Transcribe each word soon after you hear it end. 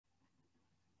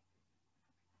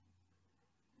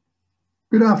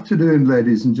Good afternoon,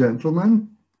 ladies and gentlemen.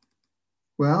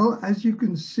 Well, as you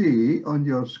can see on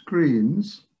your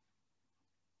screens,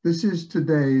 this is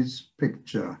today's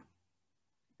picture.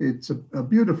 It's a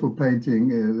beautiful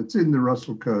painting that's in the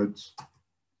Russell-Cotes,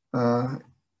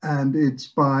 and it's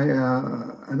by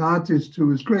an artist who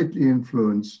was greatly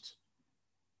influenced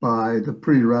by the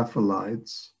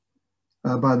Pre-Raphaelites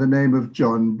by the name of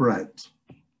John Brett.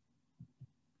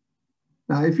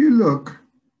 Now, if you look,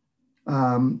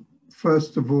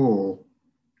 first of all,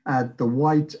 at the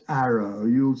white arrow,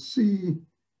 you'll see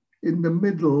in the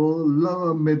middle,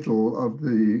 lower middle of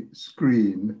the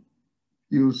screen,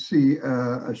 you'll see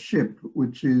a ship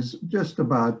which is just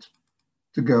about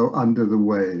to go under the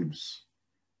waves.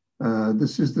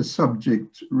 This is the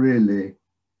subject, really,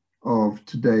 of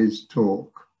today's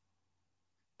talk.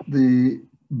 The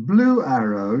blue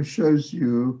arrow shows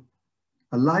you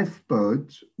a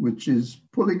lifeboat which is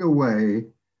pulling away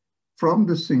from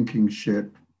the sinking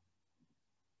ship.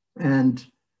 And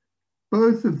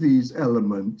both of these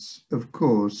elements, of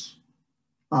course,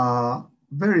 are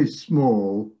very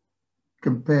small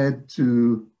compared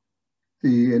to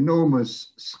the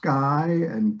enormous sky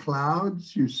and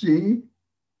clouds you see,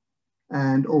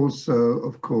 and also,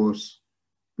 of course,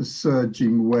 the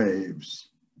surging waves.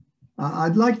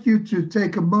 I'd like you to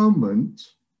take a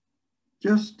moment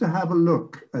just to have a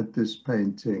look at this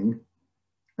painting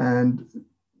and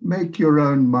make your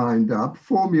own mind up,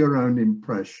 form your own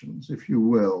impressions, if you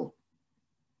will.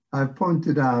 I've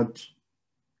pointed out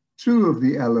two of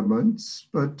the elements,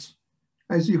 but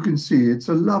as you can see, it's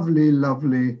a lovely,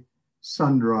 lovely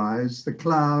sunrise. The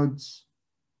clouds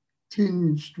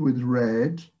tinged with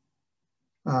red.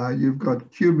 You've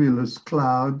got cumulus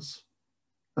clouds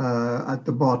at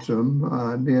the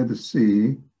bottom near the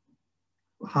sea.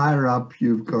 Higher up,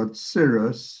 you've got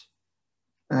cirrus.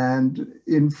 And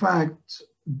in fact,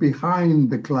 behind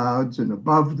the clouds and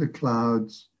above the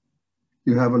clouds,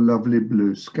 you have a lovely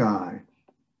blue sky.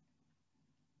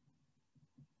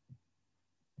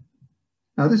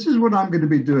 Now, this is what I'm going to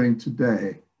be doing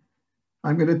today.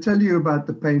 I'm going to tell you about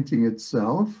the painting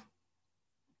itself.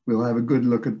 We'll have a good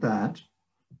look at that.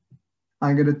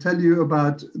 I'm going to tell you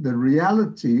about the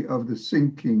reality of the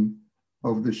sinking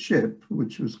of the ship,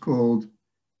 which was called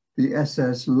the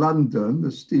SS London,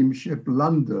 the steamship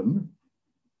London,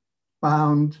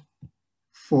 bound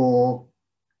for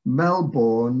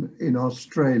Melbourne in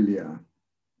Australia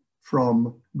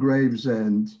from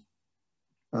Gravesend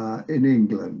in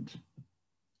England.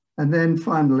 And then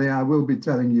finally, I will be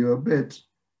telling you a bit,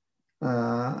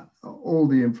 all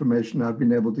the information I've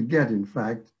been able to get, in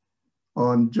fact,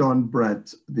 on John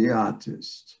Brett, the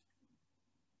artist.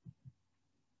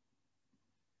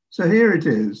 So here it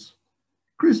is,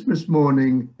 Christmas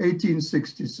Morning,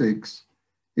 1866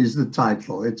 is the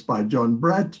title. It's by John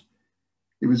Brett.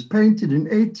 It was painted in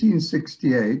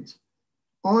 1868,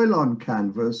 oil on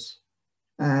canvas,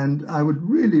 and I would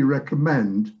really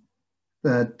recommend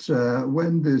that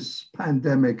when this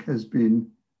pandemic has been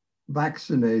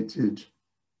vaccinated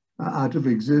out of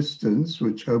existence,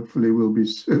 which hopefully will be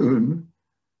soon,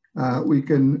 we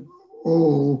can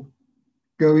all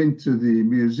go into the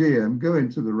museum, go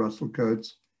into the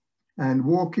Russell-Cotes, and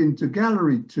walk into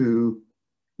Gallery 2,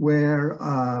 where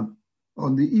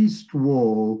on the east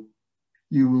wall,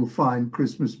 you will find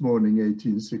Christmas Morning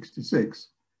 1866.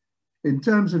 In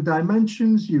terms of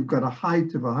dimensions, you've got a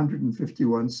height of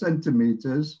 151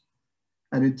 centimeters,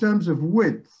 and in terms of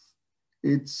width,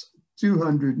 it's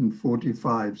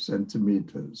 245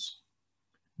 centimeters.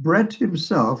 Brett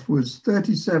himself was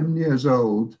 37 years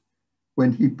old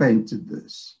when he painted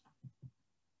this.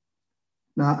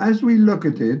 Now, as we look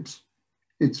at it,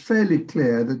 it's fairly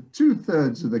clear that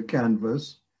 2/3 of the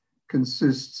canvas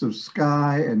consists of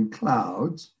sky and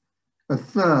clouds. A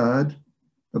third,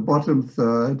 the bottom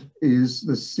third, is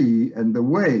the sea and the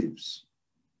waves.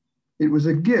 It was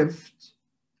a gift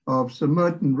of Sir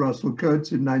Merton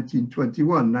Russell-Cotes in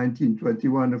 1921.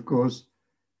 1921, of course,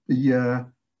 the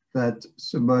year that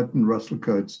Sir Merton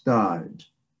Russell-Cotes died.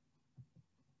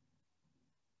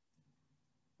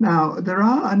 Now, there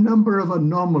are a number of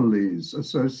anomalies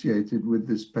associated with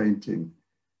this painting.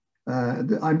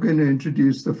 I'm going to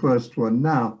introduce the first one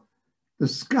now. The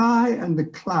sky and the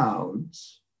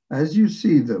clouds, as you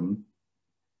see them,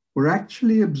 were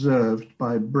actually observed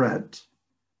by Brett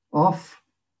off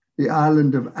the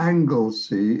island of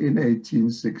Anglesey in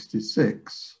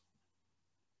 1866.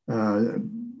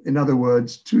 In other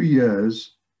words, 2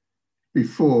 years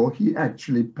before he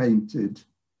actually painted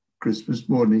Christmas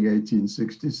Morning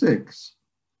 1866.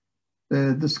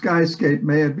 The skyscape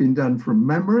may have been done from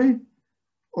memory,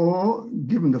 or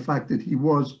given the fact that he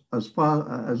was, as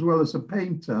well as a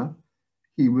painter,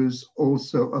 he was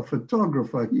also a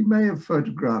photographer. He may have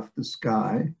photographed the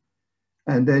sky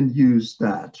and then used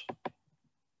that.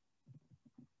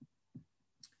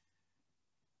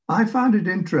 I found it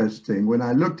interesting when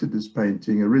I looked at this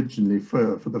painting originally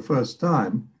for the first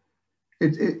time.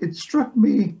 It struck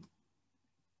me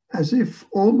as if,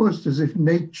 almost as if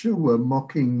nature were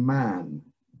mocking man.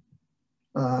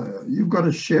 You've got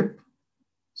a ship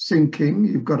sinking,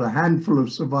 you've got a handful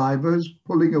of survivors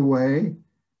pulling away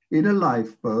in a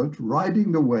lifeboat,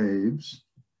 riding the waves.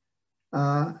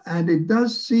 And it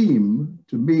does seem,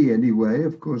 to me anyway,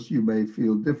 of course you may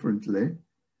feel differently,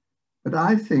 but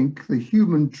I think the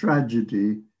human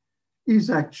tragedy is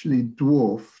actually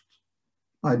dwarfed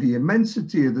by the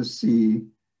immensity of the sea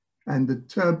and the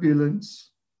turbulence,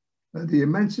 the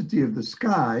immensity of the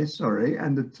sky, sorry,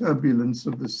 and the turbulence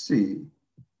of the sea.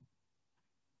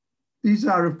 These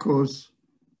are, of course,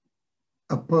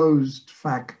 opposed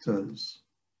factors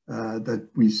that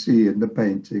we see in the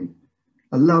painting.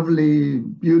 A lovely,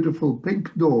 beautiful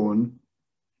pink dawn,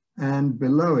 and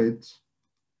below it,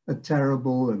 a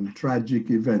terrible and tragic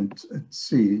event at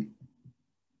sea.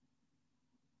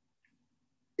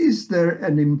 Is there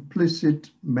an implicit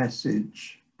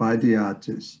message by the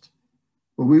artist?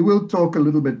 Well, we will talk a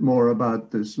little bit more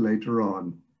about this later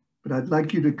on, but I'd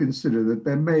like you to consider that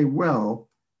there may well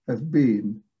have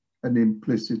been an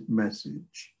implicit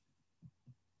message.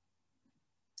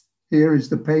 Here is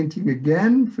the painting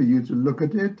again for you to look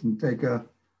at it and take a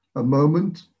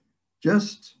moment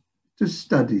just to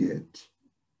study it.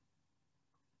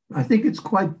 I think it's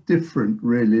quite different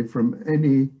really from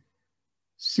any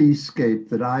seascape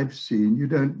that I've seen. You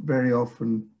don't very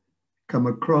often come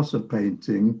across a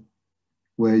painting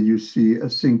where you see a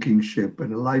sinking ship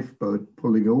and a lifeboat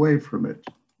pulling away from it.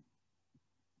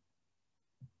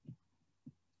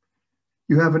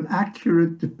 You have an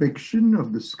accurate depiction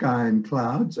of the sky and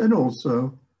clouds and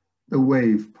also the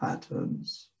wave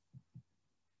patterns.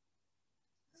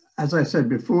 As I said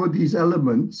before, these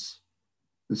elements,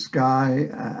 the sky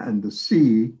and the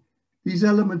sea, these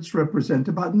elements represent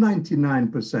about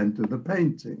 99% of the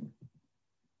painting.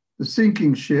 The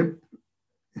sinking ship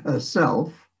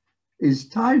herself is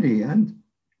tiny, and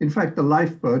in fact, the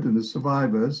lifeboat and the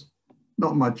survivors,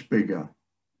 not much bigger.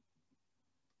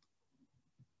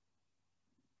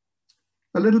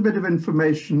 A little bit of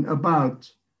information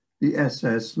about the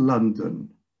SS London.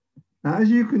 Now, as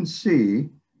you can see,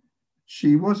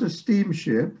 she was a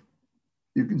steamship.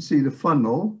 You can see the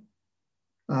funnel,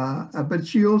 but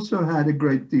she also had a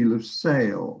great deal of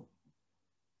sail.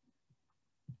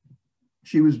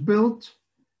 She was built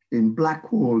in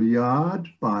Blackwall Yard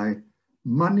by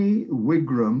Money,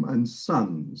 Wigram and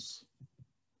Sons,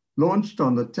 launched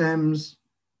on the Thames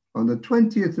on the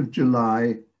 20th of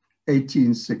July,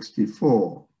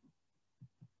 1864.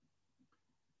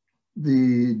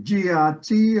 The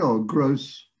GRT, or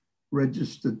gross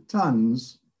registered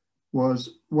tons,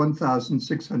 was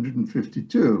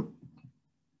 1,652.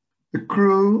 The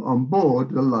crew on board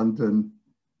the London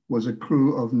was a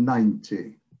crew of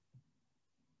 90.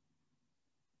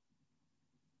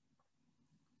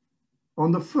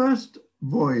 On the first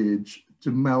voyage to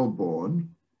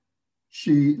Melbourne,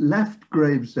 she left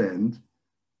Gravesend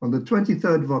on the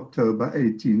 23rd of October,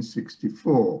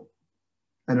 1864,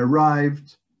 and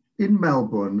arrived in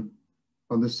Melbourne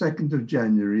on the 2nd of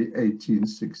January,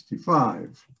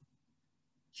 1865.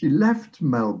 She left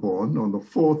Melbourne on the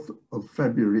 4th of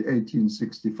February,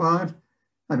 1865,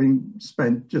 having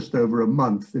spent just over a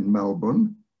month in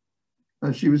Melbourne.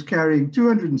 She was carrying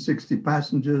 260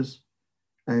 passengers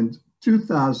and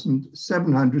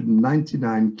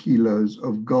 2,799 kilos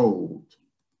of gold.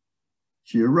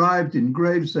 She arrived in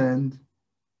Gravesend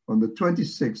on the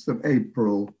 26th of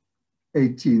April,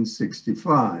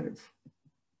 1865.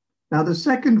 Now, the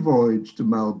second voyage to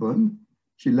Melbourne,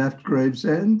 she left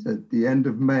Gravesend at the end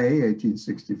of May,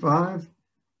 1865,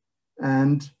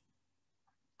 and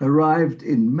arrived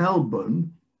in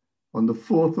Melbourne on the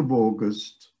 4th of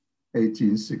August,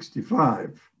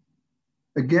 1865.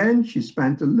 Again, she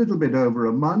spent a little bit over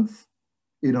a month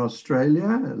in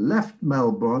Australia, left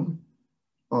Melbourne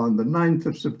on the 9th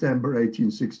of September,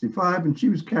 1865, and she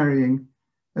was carrying,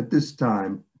 at this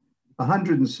time,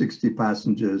 160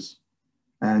 passengers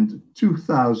and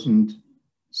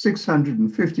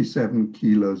 2,657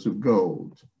 kilos of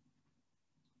gold.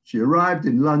 She arrived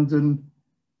in London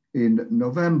in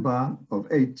November of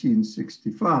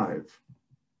 1865.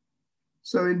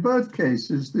 So in both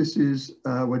cases, this is,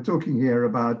 we're talking here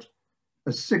about a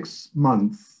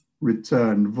 6-month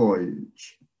return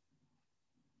voyage.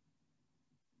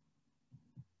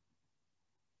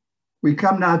 We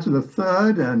come now to the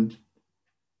third and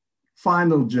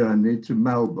final journey to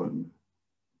Melbourne.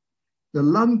 The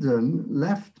London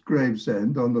left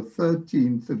Gravesend on the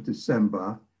 13th of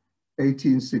December,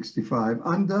 1865,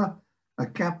 under a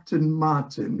Captain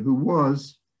Martin, who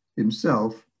was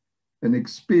himself an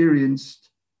experienced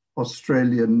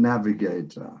Australian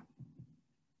navigator.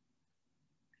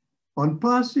 On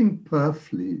passing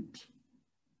Purfleet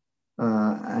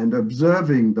and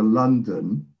observing the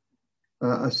London,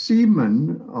 a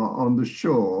seaman on the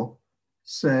shore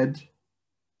said,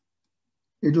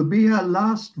 "It'll be her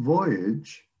last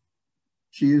voyage.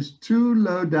 She is too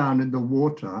low down in the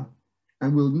water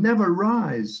and will never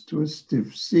rise to a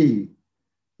stiff sea."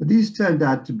 These turned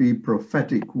out to be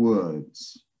prophetic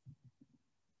words.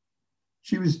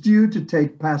 She was due to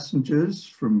take passengers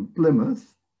from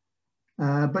Plymouth,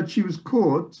 but she was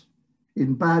caught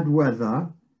in bad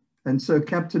weather, and so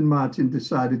Captain Martin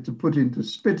decided to put into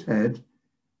Spithead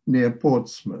near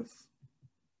Portsmouth.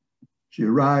 She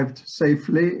arrived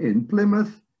safely in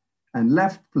Plymouth and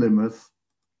left Plymouth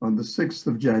on the 6th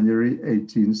of January,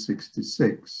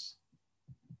 1866.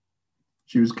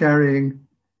 She was carrying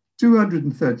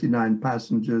 239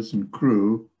 passengers and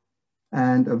crew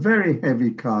and a very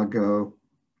heavy cargo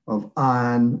of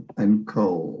iron and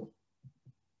coal.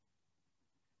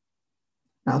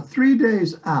 Now, 3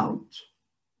 days out,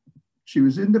 she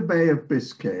was in the Bay of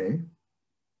Biscay,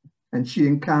 and she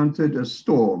encountered a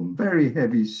storm, very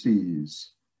heavy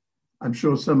seas. I'm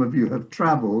sure some of you have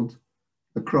traveled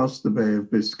across the Bay of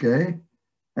Biscay,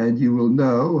 and you will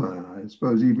know, I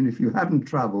suppose even if you haven't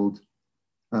traveled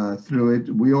through it,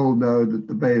 we all know that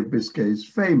the Bay of Biscay is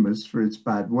famous for its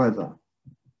bad weather.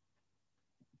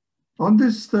 On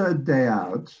this third day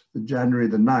out, January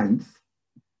the 9th,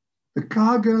 the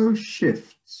cargo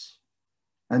shifts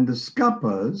and the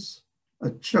scuppers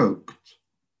are choked,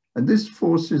 and this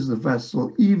forces the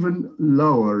vessel even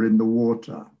lower in the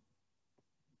water.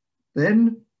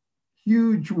 Then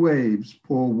huge waves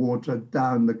pour water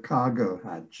down the cargo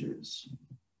hatches.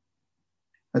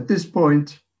 At this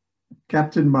point,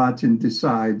 Captain Martin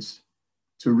decides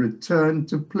to return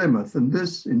to Plymouth, and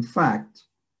this, in fact,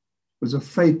 was a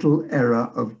fatal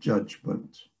error of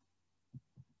judgment.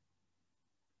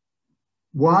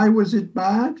 Why was it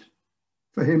bad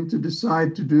for him to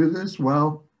decide to do this?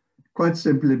 Well, quite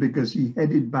simply because he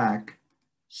headed back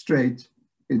straight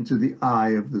into the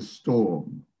eye of the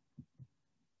storm.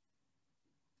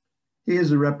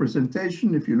 Here's a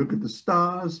representation. If you look at the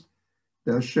stars,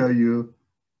 they'll show you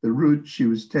the route she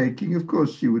was taking. Of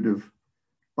course, she would have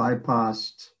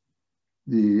bypassed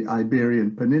the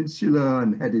Iberian Peninsula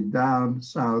and headed down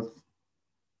south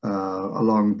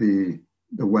along the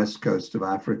west coast of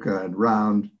Africa and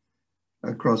round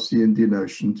across the Indian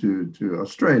Ocean to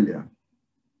Australia.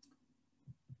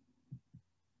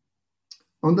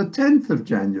 On the 10th of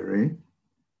January,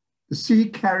 the sea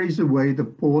carries away the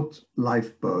port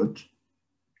lifeboat,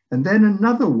 and then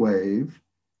another wave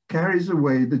carries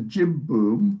away the jib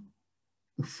boom,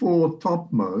 the fore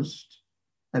topmost,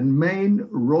 and main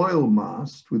royal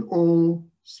mast with all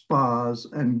spars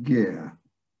and gear.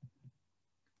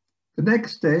 The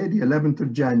next day, the 11th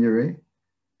of January,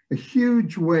 a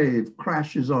huge wave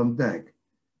crashes on deck,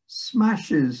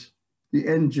 smashes the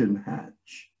engine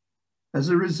hatch. As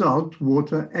a result,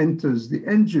 water enters the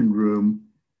engine room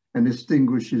and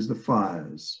extinguishes the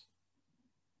fires.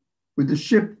 With the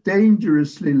ship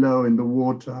dangerously low in the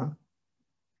water,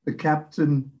 the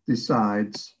captain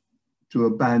decides to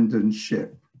abandon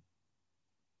ship.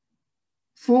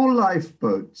 4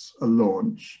 lifeboats are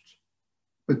launched,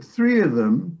 but 3 of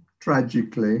them,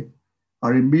 tragically,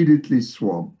 are immediately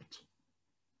swamped.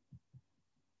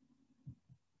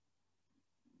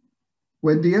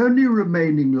 When the only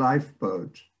remaining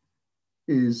lifeboat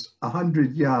is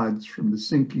 100 yards from the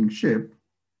sinking ship,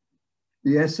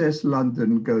 the SS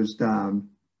London goes down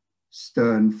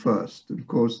stern first. Of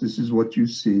course, this is what you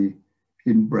see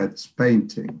in Brett's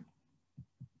painting.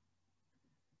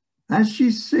 As she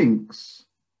sinks,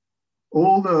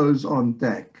 all those on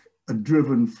deck are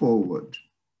driven forward.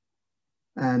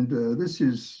 And this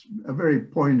is a very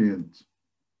poignant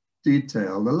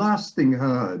detail. The last thing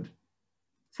heard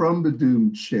from the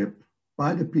doomed ship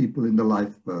by the people in the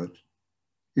lifeboat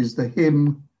is the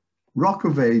hymn, Rock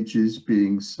of Ages,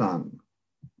 being sung.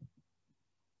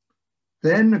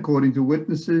 Then, according to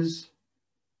witnesses,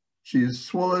 she is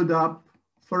swallowed up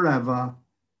forever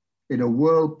in a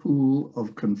whirlpool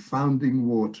of confounding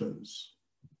waters.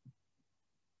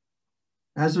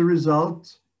 As a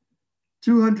result,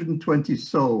 220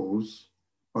 souls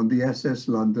on the SS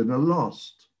London are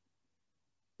lost.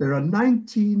 There are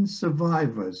 19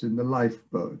 survivors in the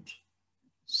lifeboat,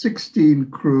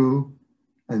 16 crew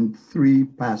and 3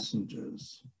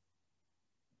 passengers.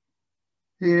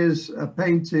 Here's a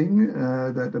painting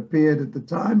that appeared at the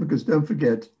time, because don't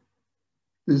forget,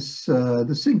 the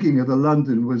sinking of the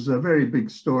London was a very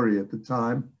big story at the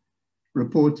time,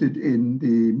 reported in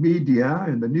the media,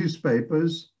 in the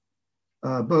newspapers,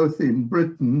 both in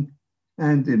Britain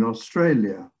and in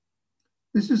Australia.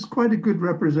 This is quite a good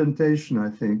representation,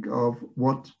 I think, of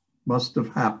what must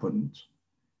have happened.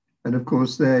 And of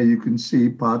course, there you can see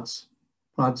parts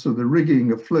of the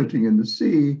rigging are floating in the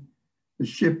sea. The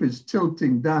ship is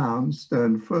tilting down,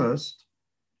 stern first.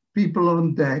 People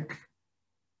on deck.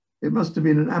 It must have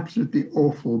been an absolutely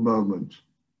awful moment.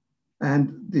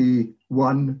 And the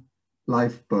one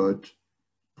lifeboat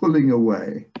pulling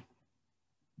away.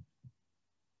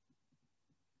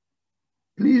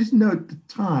 Please note the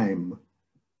time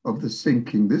of the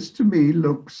sinking. This to me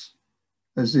looks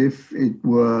as if it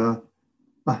were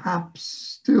perhaps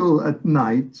still at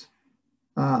night.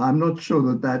 I'm not sure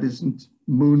that that isn't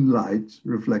moonlight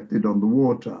reflected on the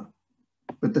water,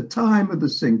 but the time of the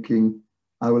sinking,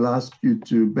 I will ask you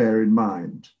to bear in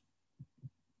mind.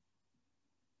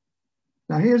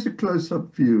 Now here's a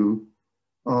close-up view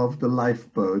of the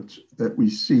lifeboat that we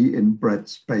see in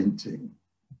Brett's painting.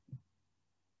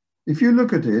 If you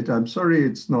look at it, I'm sorry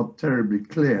it's not terribly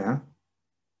clear,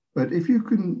 but if you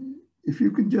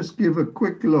can just give a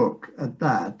quick look at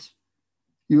that,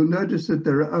 you'll notice that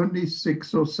there are only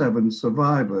 6 or 7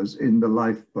 survivors in the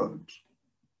lifeboat.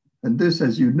 And this,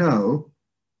 as you know,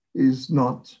 is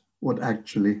not what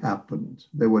actually happened.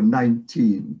 There were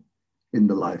 19 in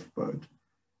the lifeboat.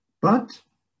 But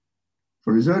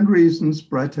for his own reasons,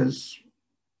 Brett has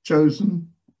chosen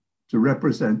to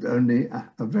represent only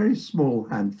a very small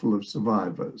handful of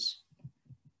survivors.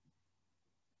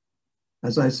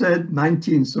 As I said,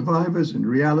 19 survivors in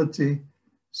reality,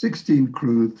 16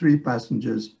 crew, 3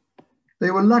 passengers.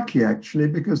 They were lucky actually,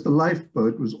 because the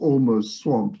lifeboat was almost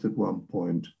swamped at one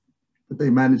point, but they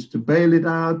managed to bail it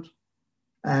out.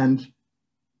 And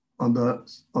on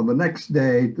the next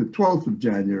day, the 12th of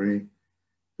January,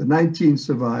 the 19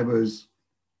 survivors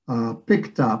are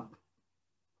picked up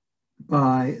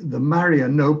by the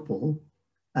Marianople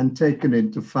and taken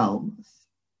into Falmouth.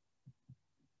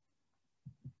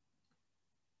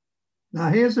 Now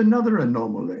here's another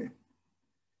anomaly.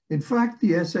 In fact,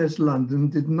 the SS London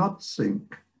did not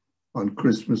sink on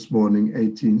Christmas morning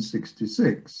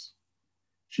 1866.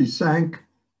 She sank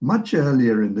much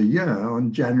earlier in the year,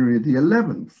 on January the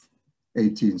 11th,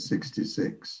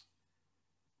 1866.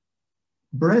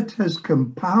 Brett has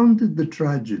compounded the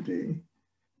tragedy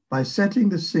by setting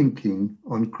the sinking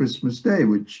on Christmas Day,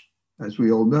 which, as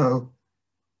we all know,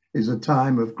 is a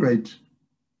time of great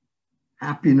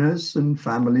happiness and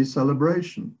family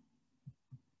celebration.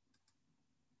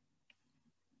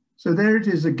 So there it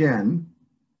is again.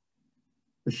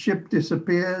 The ship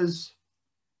disappears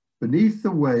beneath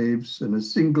the waves and a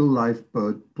single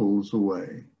lifeboat pulls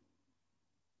away.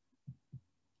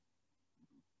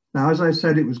 Now, as I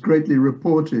said, it was greatly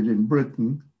reported in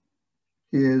Britain.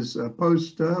 Here's a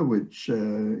poster which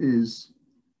is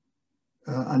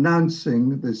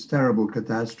announcing this terrible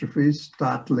catastrophe,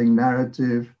 startling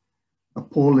narrative,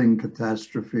 appalling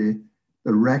catastrophe,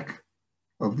 the wreck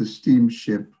of the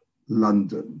steamship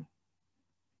London.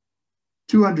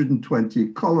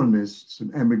 220 colonists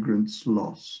and emigrants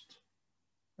lost,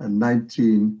 and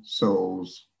 19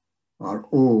 souls are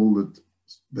all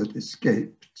that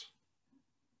escaped.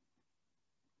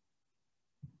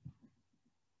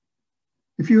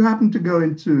 If you happen to go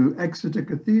into Exeter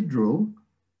Cathedral,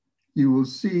 you will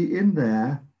see in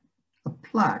there a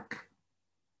plaque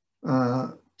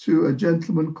to a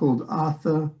gentleman called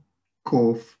Arthur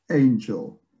Corfe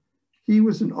Angel. He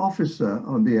was an officer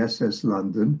on the SS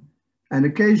London and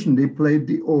occasionally played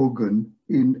the organ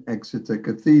in Exeter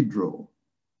Cathedral.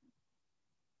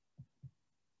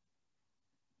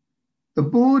 The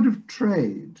Board of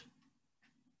Trade,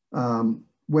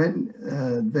 when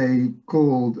they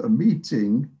called a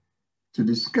meeting to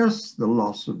discuss the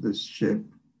loss of this ship,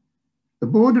 the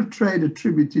Board of Trade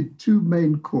attributed 2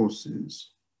 main causes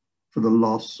for the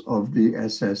loss of the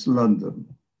SS London.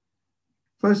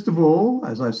 First of all,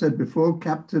 as I said before,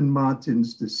 Captain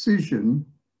Martin's decision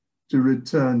to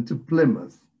return to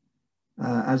Plymouth.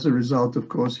 As a result, of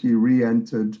course, he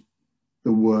re-entered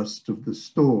the worst of the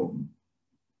storm.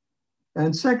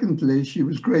 And secondly, she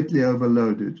was greatly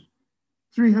overloaded.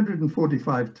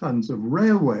 345 tons of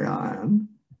railway iron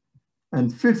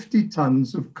and 50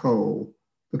 tons of coal.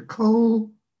 The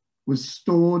coal was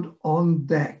stored on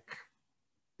deck.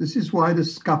 This is why the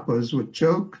scuppers were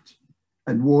choked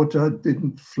and water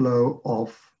didn't flow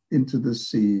off into the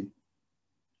sea.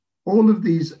 All of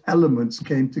these elements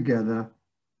came together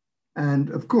And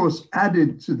of course,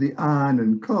 added to the iron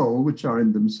and coal, which are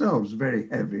in themselves very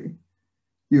heavy,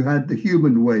 you had the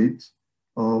human weight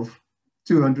of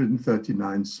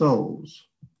 239 souls.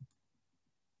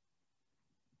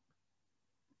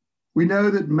 We know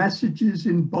that messages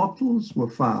in bottles were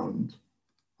found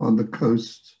on the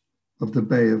coast of the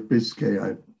Bay of Biscay,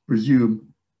 I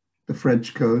presume the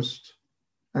French coast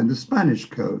and the Spanish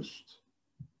coast.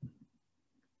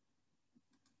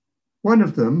 One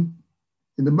of them,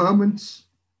 in the moments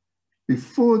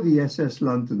before the SS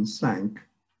London sank,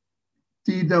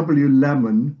 D.W.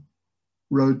 Lemon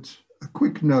wrote a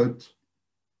quick note,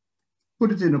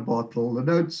 put it in a bottle. The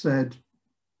note said,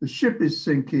 "The ship is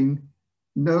sinking,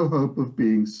 no hope of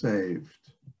being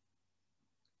saved."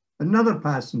 Another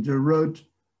passenger wrote,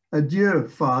 "Adieu,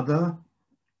 father,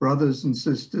 brothers and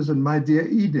sisters, and my dear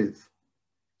Edith.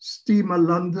 Steamer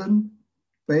London,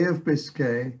 Bay of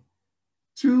Biscay,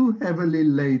 too heavily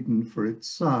laden for its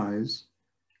size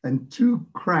and too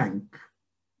crank.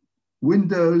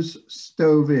 Windows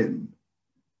stove in,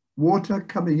 water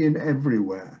coming in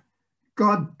everywhere.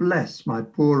 God bless my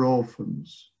poor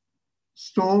orphans.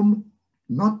 Storm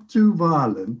not too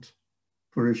violent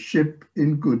for a ship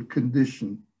in good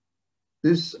condition."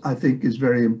 This, I think, is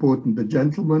very important. The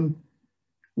gentleman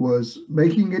was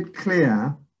making it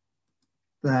clear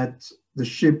that the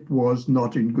ship was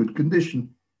not in good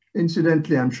condition.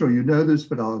 Incidentally, I'm sure you know this,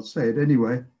 but I'll say it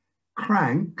anyway.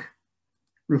 Crank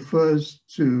refers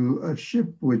to a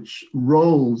ship which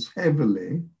rolls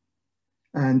heavily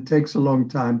and takes a long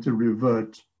time to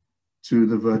revert to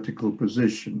the vertical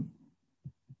position.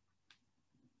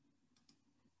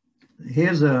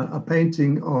 Here's a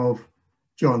painting of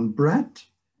John Brett,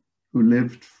 who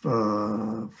lived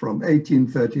from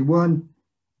 1831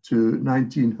 to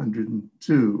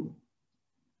 1902.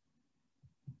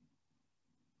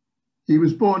 He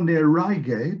was born near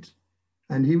Reigate,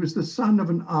 and he was the son of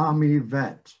an army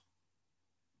vet.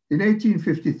 In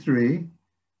 1853,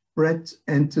 Brett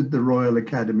entered the Royal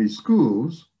Academy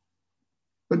schools,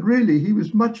 but really he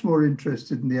was much more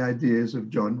interested in the ideas of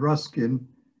John Ruskin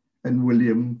and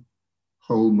William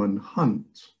Holman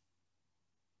Hunt.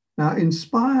 Now,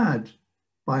 inspired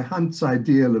by Hunt's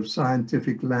ideal of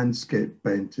scientific landscape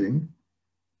painting,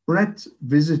 Brett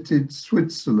visited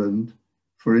Switzerland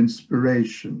for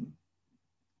inspiration.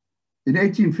 In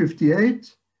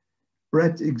 1858,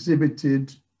 Brett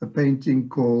exhibited a painting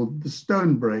called The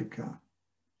Stonebreaker.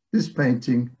 This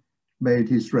painting made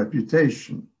his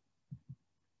reputation.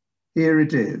 Here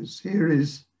it is. Here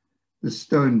is the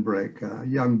Stonebreaker, a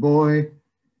young boy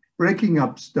breaking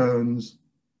up stones,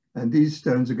 and these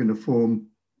stones are going to form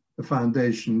the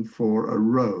foundation for a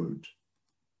road.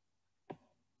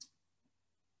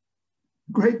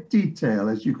 Great detail,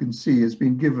 as you can see, has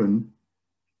been given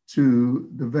to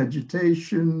the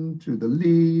vegetation, to the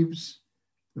leaves,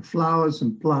 the flowers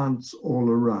and plants all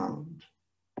around.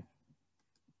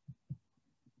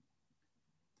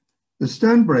 The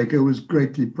Stonebreaker was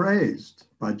greatly praised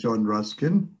by John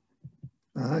Ruskin.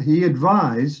 He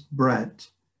advised Brett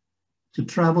to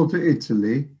travel to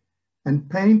Italy and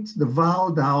paint the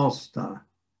Val d'Aosta,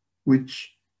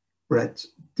 which Brett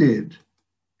did.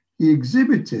 He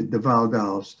exhibited the Val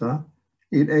d'Aosta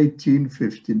in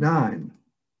 1859.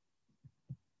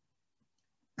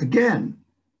 Again,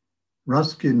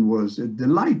 Ruskin was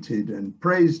delighted and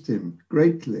praised him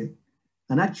greatly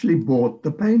and actually bought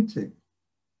the painting.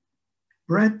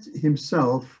 Brett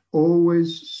himself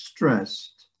always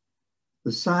stressed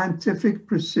the scientific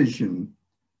precision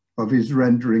of his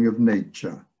rendering of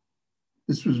nature.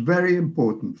 This was very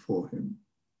important for him.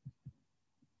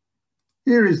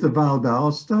 Here is the Val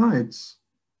d'Aosta. It's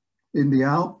in the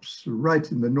Alps,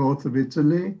 right in the north of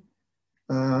Italy,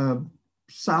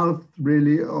 south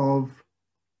really of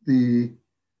the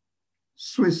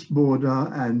Swiss border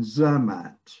and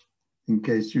Zermatt, in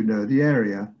case you know the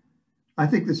area. I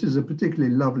think this is a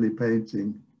particularly lovely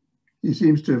painting. He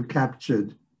seems to have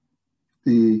captured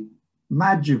the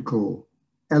magical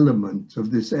element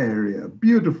of this area.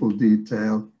 Beautiful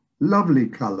detail, lovely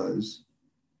colors.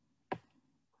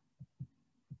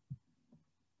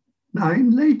 Now,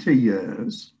 in later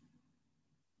years,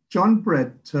 John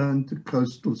Brett turned to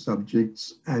coastal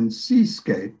subjects and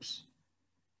seascapes,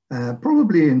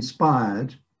 probably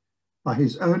inspired by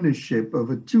his ownership of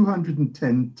a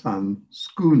 210-ton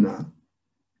schooner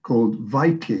called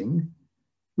Viking,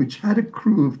 which had a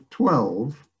crew of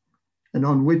 12 and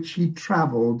on which he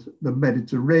traveled the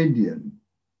Mediterranean.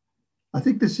 I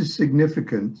think this is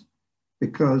significant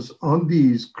because on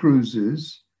these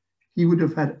cruises, he would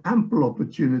have had ample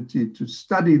opportunity to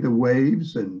study the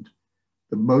waves and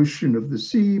the motion of the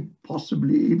sea,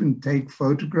 possibly even take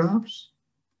photographs.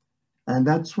 And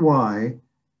that's why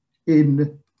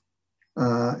in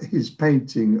his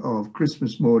painting of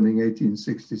Christmas Morning,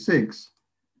 1866,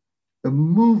 the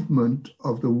movement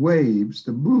of the waves,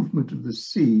 the movement of the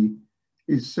sea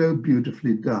is so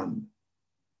beautifully done.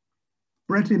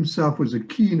 Brett himself was a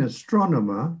keen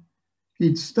astronomer.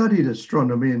 He'd studied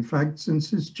astronomy, in fact, since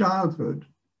his childhood.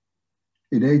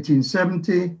 In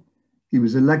 1870, he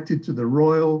was elected to the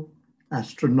Royal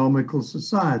Astronomical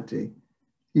Society.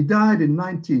 He died in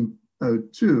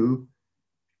 1902,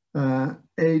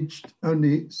 aged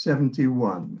only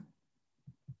 71.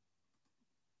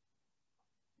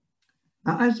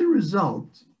 Now, as a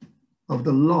result of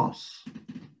the loss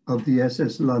of the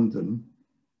SS London,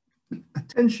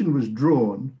 attention was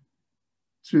drawn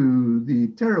to the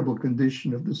terrible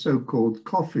condition of the so-called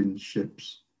coffin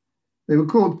ships. They were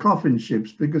called coffin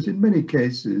ships because in many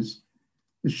cases,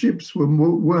 the ships were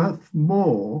worth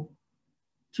more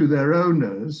to their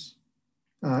owners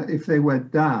if they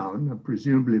went down,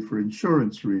 presumably for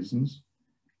insurance reasons,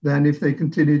 than if they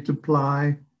continued to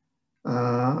ply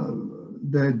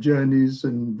their journeys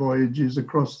and voyages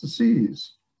across the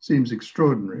seas. Seems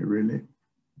extraordinary, really.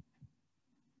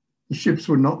 The ships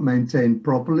were not maintained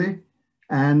properly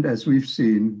and, as we've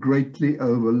seen, greatly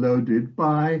overloaded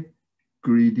by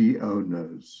greedy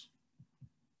owners.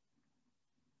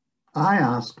 I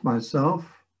ask myself,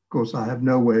 of course I have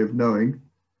no way of knowing,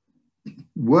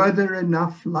 were there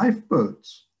enough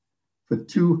lifeboats for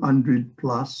 200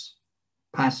 plus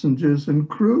passengers and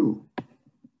crew?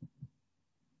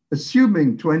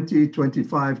 Assuming 20,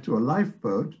 25 to a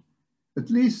lifeboat, at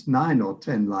least 9 or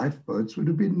 10 lifeboats would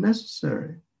have been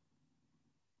necessary.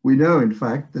 We know, in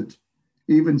fact, that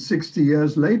even 60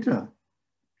 years later,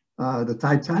 the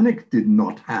Titanic did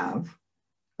not have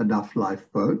enough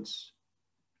lifeboats,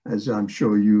 as I'm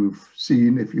sure you've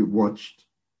seen if you've watched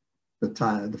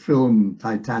the film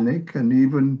Titanic and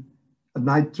even A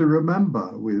Night to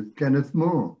Remember with Kenneth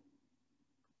More.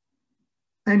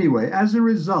 Anyway, as a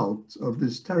result of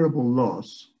this terrible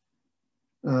loss,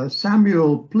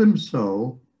 Samuel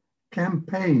Plimsoll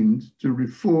campaigned to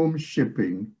reform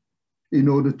shipping in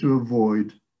order to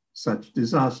avoid such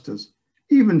disasters.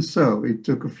 Even so, it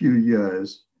took a few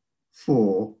years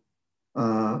for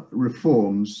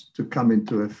reforms to come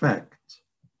into effect.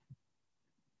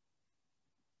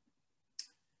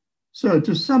 So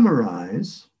to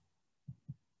summarize,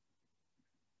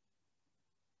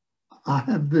 I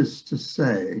have this to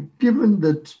say: given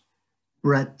that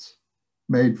Brett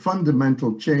made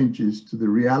fundamental changes to the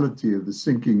reality of the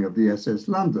sinking of the SS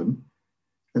London,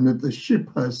 and that the ship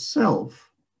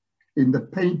herself in the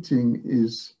painting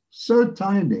is so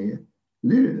tiny,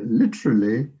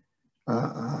 literally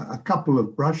a couple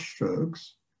of brush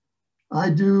strokes, I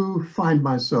do find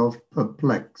myself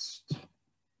perplexed.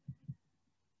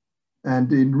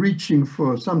 And in reaching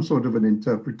for some sort of an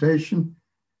interpretation,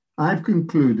 I've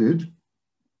concluded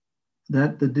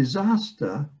that the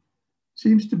disaster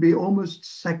seems to be almost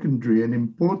secondary in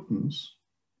importance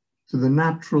to the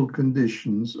natural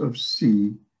conditions of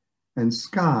sea and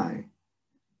sky.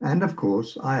 And of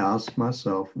course, I ask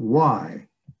myself, why?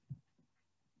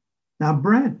 Now,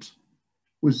 Brett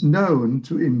was known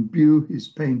to imbue his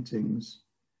paintings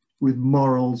with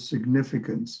moral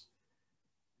significance.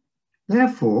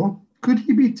 Therefore, could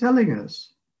he be telling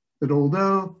us that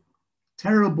although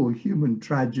terrible human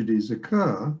tragedies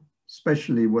occur,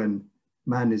 especially when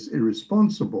man is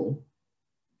irresponsible,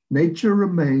 nature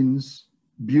remains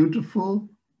beautiful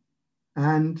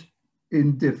and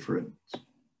indifferent?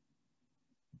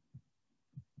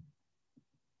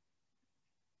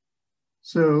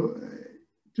 So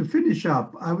to finish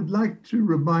up, I would like to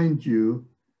remind you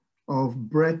of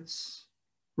Brett's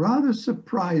rather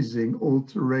surprising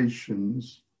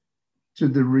alterations to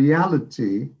the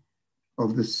reality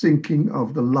of the sinking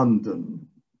of the London.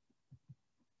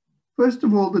 First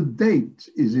of all, the date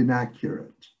is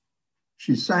inaccurate.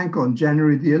 She sank on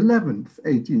January the 11th,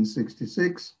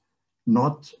 1866,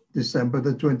 not December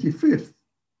the 25th,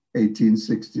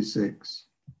 1866.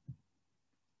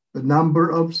 The number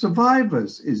of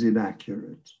survivors is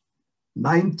inaccurate.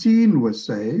 19 were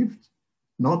saved,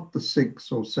 not the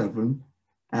 6 or 7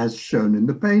 as shown in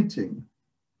the painting.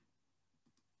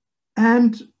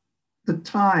 And the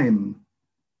time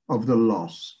of the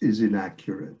loss is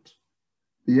inaccurate.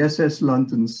 The SS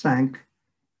London sank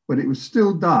when it was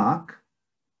still dark,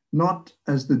 not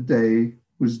as the day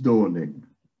was dawning.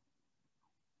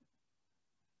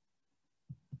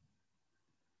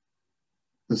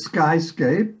 The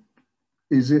skyscape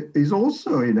is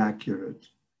also inaccurate.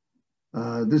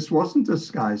 This wasn't a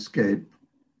skyscape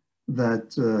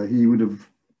that he would have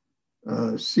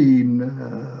seen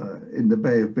in the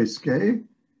Bay of Biscay,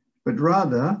 but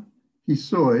rather he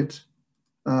saw it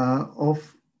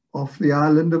off the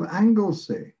island of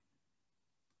Anglesey.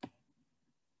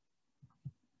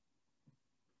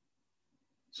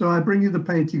 So I bring you the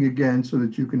painting again so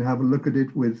that you can have a look at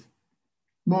it with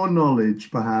more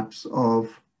knowledge, perhaps, of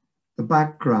the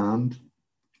background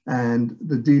and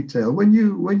the detail. When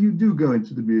you do go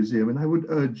into the museum, and I would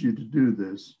urge you to do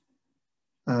this,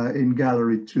 in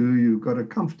Gallery 2, you've got a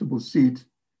comfortable seat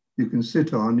you can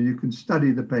sit on, and you can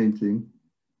study the painting.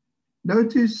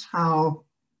 Notice how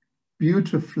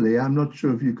beautifully, I'm not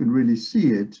sure if you can really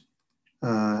see it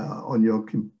on your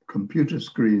computer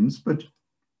screens, but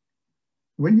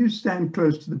when you stand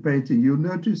close to the painting, you'll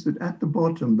notice that at the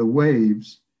bottom, the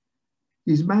waves,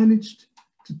 he's managed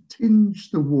to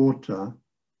tinge the water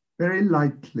very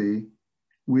lightly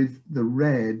with the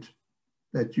red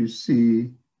that you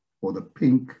see, or the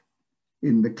pink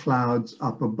in the clouds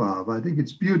up above. I think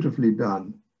it's beautifully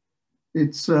done.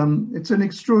 It's an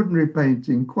extraordinary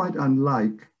painting, quite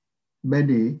unlike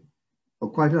many, or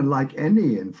quite unlike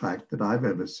any, in fact, that I've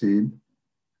ever seen,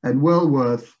 and well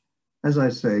worth, as I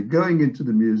say, going into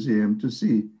the museum to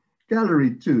see.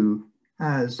 Gallery 2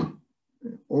 has,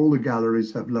 all the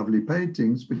galleries have lovely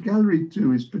paintings, but Gallery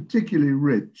 2 is particularly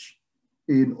rich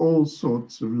in all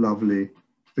sorts of lovely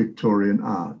Victorian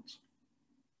art.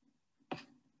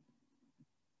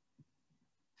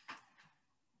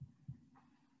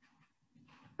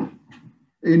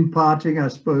 In parting, I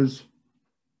suppose,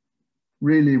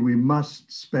 really we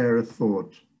must spare a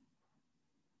thought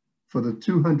for the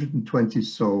 220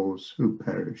 souls who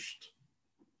perished.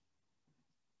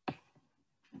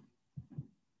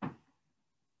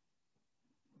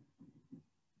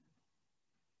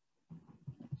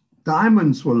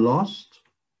 Diamonds were lost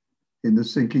in the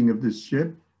sinking of this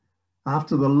ship.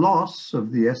 After the loss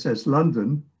of the SS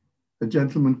London, a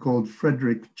gentleman called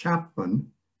Frederick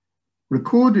Chapman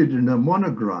recorded in a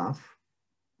monograph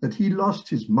that he lost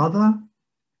his mother,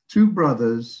 2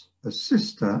 brothers, a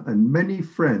sister, and many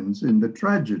friends in the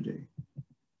tragedy.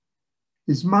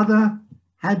 His mother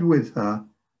had with her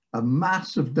a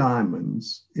mass of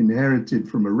diamonds inherited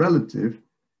from a relative,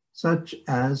 such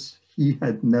as he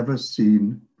had never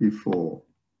seen before.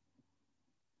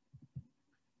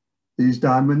 These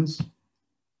diamonds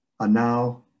are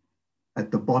now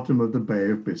at the bottom of the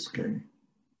Bay of Biscay.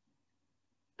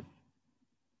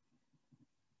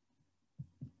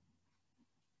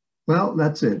 Well,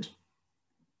 that's it.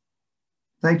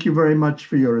 Thank you very much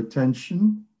for your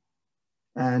attention,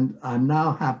 and I'm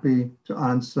now happy to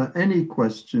answer any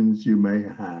questions you may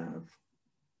have.